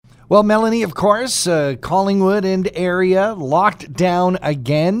Well, Melanie, of course, Collingwood and area locked down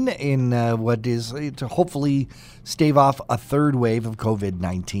again in what is to hopefully stave off a third wave of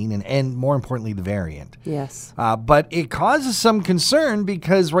COVID-19 and more importantly, the variant. Yes. But it causes some concern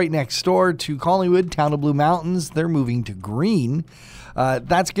because right next door to Collingwood, town of Blue Mountains, they're moving to green.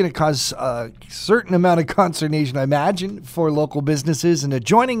 That's going to cause a certain amount of consternation, I imagine, for local businesses. And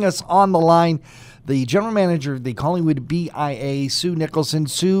joining us on the line, the general manager of the Collingwood BIA, Sue Nicholson.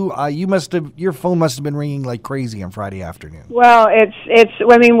 Sue, your phone must have been ringing like crazy on Friday afternoon. Well,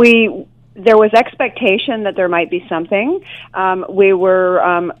 there was expectation that there might be something. We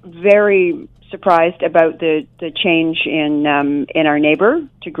were very surprised about the change in our neighbor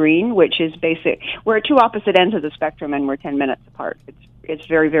to green, which is basic. We're at two opposite ends of the spectrum, and we're 10 minutes apart. It's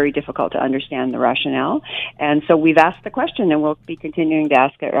very, very difficult to understand the rationale. And so we've asked the question, and we'll be continuing to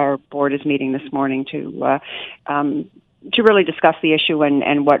ask. Our board is meeting this morning to really discuss the issue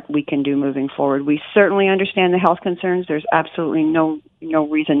and what we can do moving forward. We certainly understand the health concerns. There's absolutely no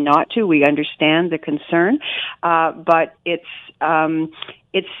reason not to. We understand the concern, but it's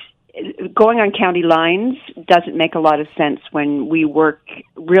going on county lines doesn't make a lot of sense when we work.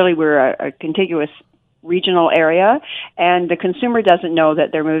 Really, we're a contiguous regional area, and the consumer doesn't know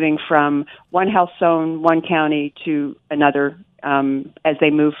that they're moving from one health zone, one county to another as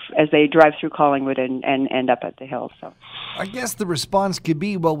they drive through Collingwood and end up at the Hills. So, I guess the response could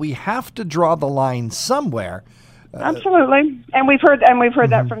be, well, we have to draw the line somewhere. Absolutely, and we've heard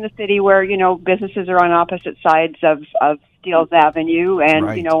that from the city, where businesses are on opposite sides of Steeles Avenue, and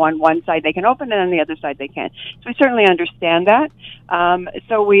right. On one side they can open, and on the other side they can't. So we certainly understand that.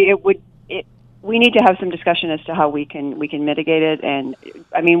 So we need to have some discussion as to how we can mitigate it. And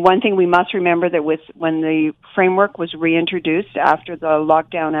I mean, one thing we must remember that when the framework was reintroduced after the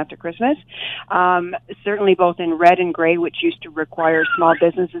lockdown after Christmas, certainly both in red and gray, which used to require small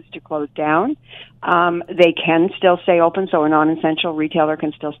businesses to close down, they can still stay open. So a non-essential retailer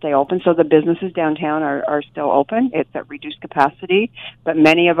can still stay open. So the businesses downtown are still open. It's at reduced capacity, but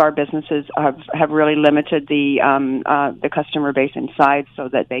many of our businesses have really limited the customer base inside so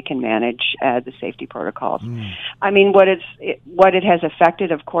that they can manage the safety protocols. I mean, what it has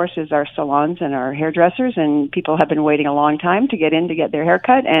affected, of course, is our salons and our hairdressers, and people have been waiting a long time to get in to get their hair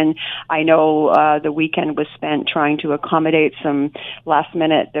cut. And I know the weekend was spent trying to accommodate some last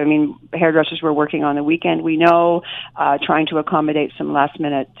minute. I mean, hairdressers were working on the weekend. We know trying to accommodate some last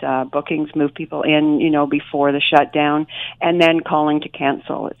minute bookings, move people in, before the shutdown, and then calling to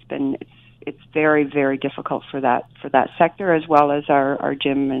cancel. It's very, very difficult for that sector, as well as our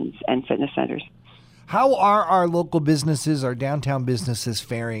gym and fitness centers. How are our local businesses, our downtown businesses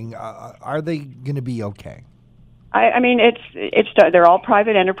faring? Are they going to be okay? I mean, they're all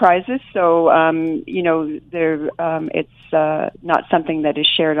private enterprises, so it's not something that is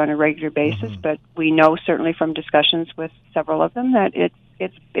shared on a regular basis. But we know certainly from discussions with several of them that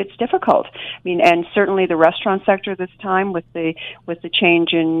it's difficult. I mean, and certainly the restaurant sector this time with the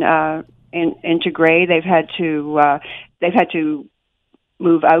change into gray, they've had to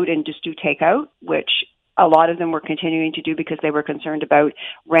move out and just do takeout, which a lot of them were continuing to do because they were concerned about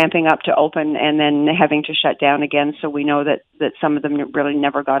ramping up to open and then having to shut down again. So we know that some of them really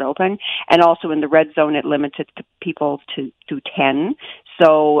never got open. And also in the red zone, it limited people to 10.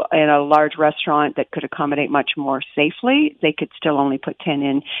 So in a large restaurant that could accommodate much more safely, they could still only put 10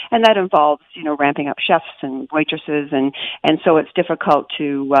 in. And that involves, ramping up chefs and waitresses. And so it's difficult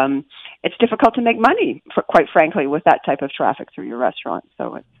to make money, quite frankly, with that type of traffic through your restaurant.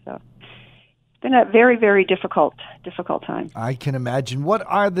 So it's been a very, very difficult time. I can imagine. What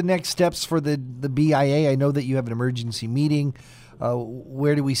are the next steps for the BIA? I know that you have an emergency meeting.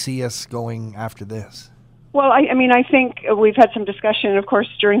 Where do we see us going after this? Well, I think we've had some discussion, of course,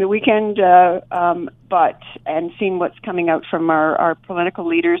 during the weekend, and seen what's coming out from our political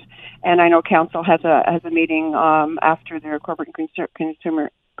leaders. And I know council has a meeting after their corporate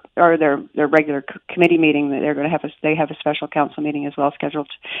consumer or their regular committee meeting that they're going to they have a special council meeting as well scheduled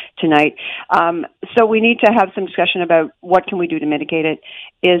tonight. So we need to have some discussion about what can we do to mitigate it.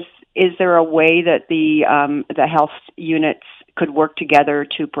 Is there a way that the health units could work together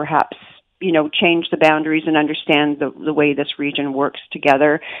to perhaps change the boundaries and understand the way this region works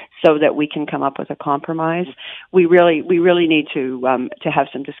together so that we can come up with a compromise? We really need to have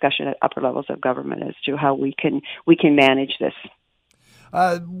some discussion at upper levels of government as to how we can manage this.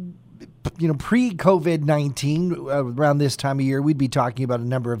 Pre-COVID-19, around this time of year, we'd be talking about a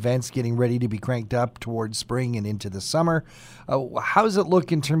number of events getting ready to be cranked up towards spring and into the summer. How does it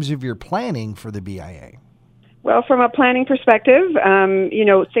look in terms of your planning for the BIA? Well, from a planning perspective,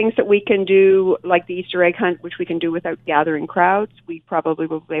 things that we can do, like the Easter egg hunt, which we can do without gathering crowds, we probably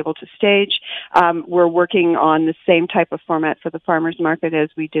will be able to stage. We're working on the same type of format for the farmers market as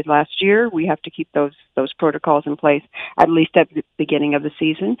we did last year. We have to keep those protocols in place, at least at the beginning of the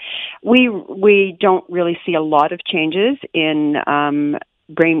season. We don't really see a lot of changes in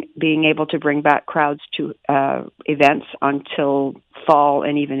being able to bring back crowds to events until fall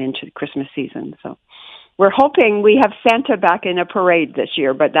and even into the Christmas season. So we're hoping we have Santa back in a parade this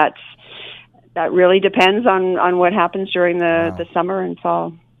year, but that really depends on what happens during the summer and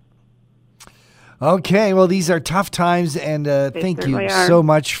fall. Okay, well, these are tough times, and thank you so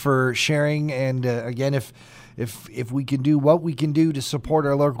much for sharing. And again, if we can do what we can do to support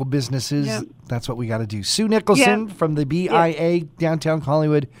our local businesses, that's what we got to do. Sue Nicholson from the BIA Downtown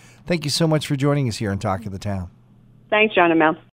Collingwood, thank you so much for joining us here on Talk of the Town. Thanks, John and Mel.